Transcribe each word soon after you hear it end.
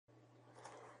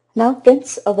Now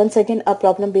friends, once again a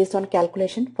problem based on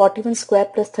calculation. 41 square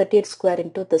plus 38 square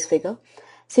into this figure.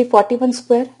 See 41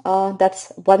 square,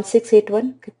 that's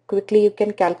 1681. Quickly you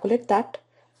can calculate that.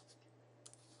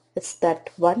 It's that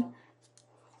 1.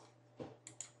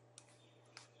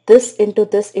 This into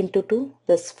 2,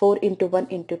 that's 4 into 1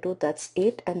 into 2, that's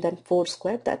 8, and then 4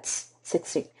 square, that's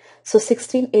 16. So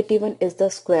 1681 is the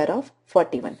square of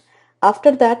 41.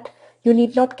 After that, you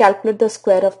need not calculate the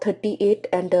square of 38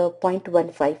 and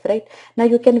 0.15, right? Now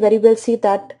you can very well see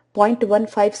that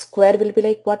 0.15 square will be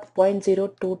like what?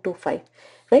 0.0225,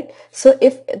 right? So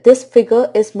if this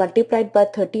figure is multiplied by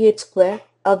 38 square,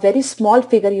 a very small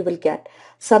figure you will get,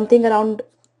 something around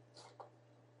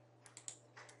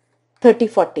 30,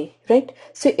 40, right?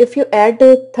 So if you add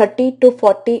 30 to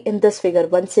 40 in this figure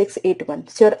 1681,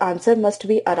 so your answer must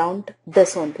be around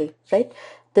this only, right?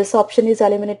 This option is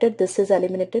eliminated, this is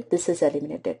eliminated, this is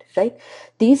eliminated, right?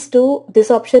 These two, this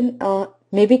option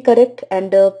may be correct,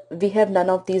 and we have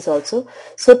none of these also.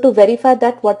 So to verify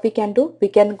that, what we can do, we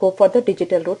can go for the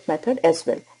digital root method as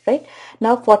well, right?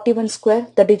 Now 41 square,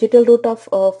 the digital root of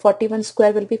 41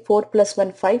 square will be 4 plus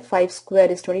 1, 5, 5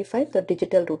 square is 25, the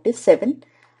digital root is 7,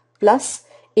 plus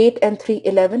 8 and 3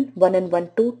 11, 1 and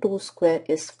 1 2, 2 square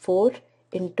is 4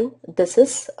 into this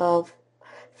is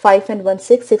 5 and 1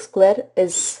 6, 6 square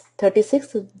is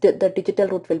 36. The digital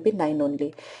root will be 9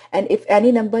 only, and if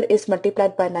any number is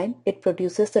multiplied by 9, it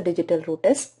produces the digital root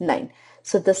as 9.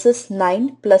 So this is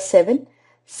 9 plus 7,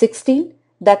 16.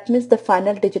 That means the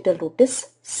final digital root is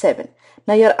 7.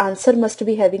 Now your answer must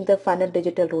be having the final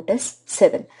digital root as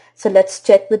 7. So let's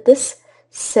check with this.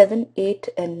 7, 8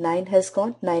 and 9 has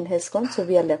gone, 9 has gone, so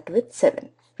we are left with 7,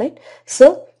 right?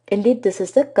 So indeed this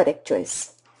is the correct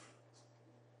choice.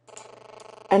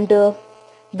 And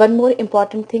one more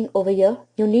important thing over here,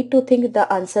 you need to think the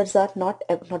answers are not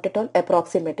at all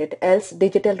approximated, else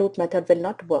digital root method will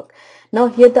not work. Now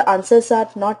here the answers are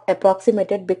not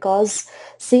approximated because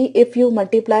see, if you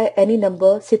multiply any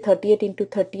number, say 38 into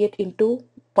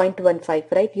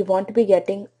 0.15, right, you won't be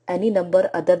getting any number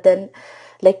other than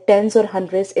like tens or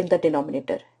hundreds in the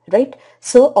denominator, right?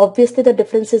 So obviously the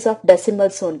difference is of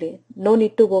decimals only. No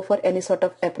need to go for any sort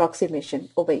of approximation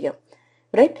over here,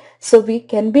 right? So we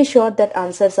can be sure that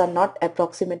answers are not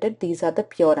approximated. These are the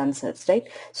pure answers, right?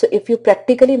 So if you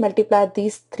practically multiply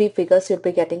these three figures, you'll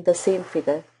be getting the same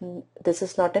figure. This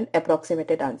is not an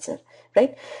approximated answer,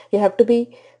 right? You have to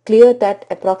be clear that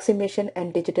approximation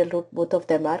and digital root, both of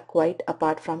them are quite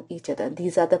apart from each other.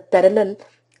 These are the parallel,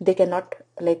 they cannot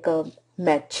like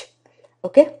match.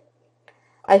 Okay,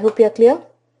 I hope you are clear.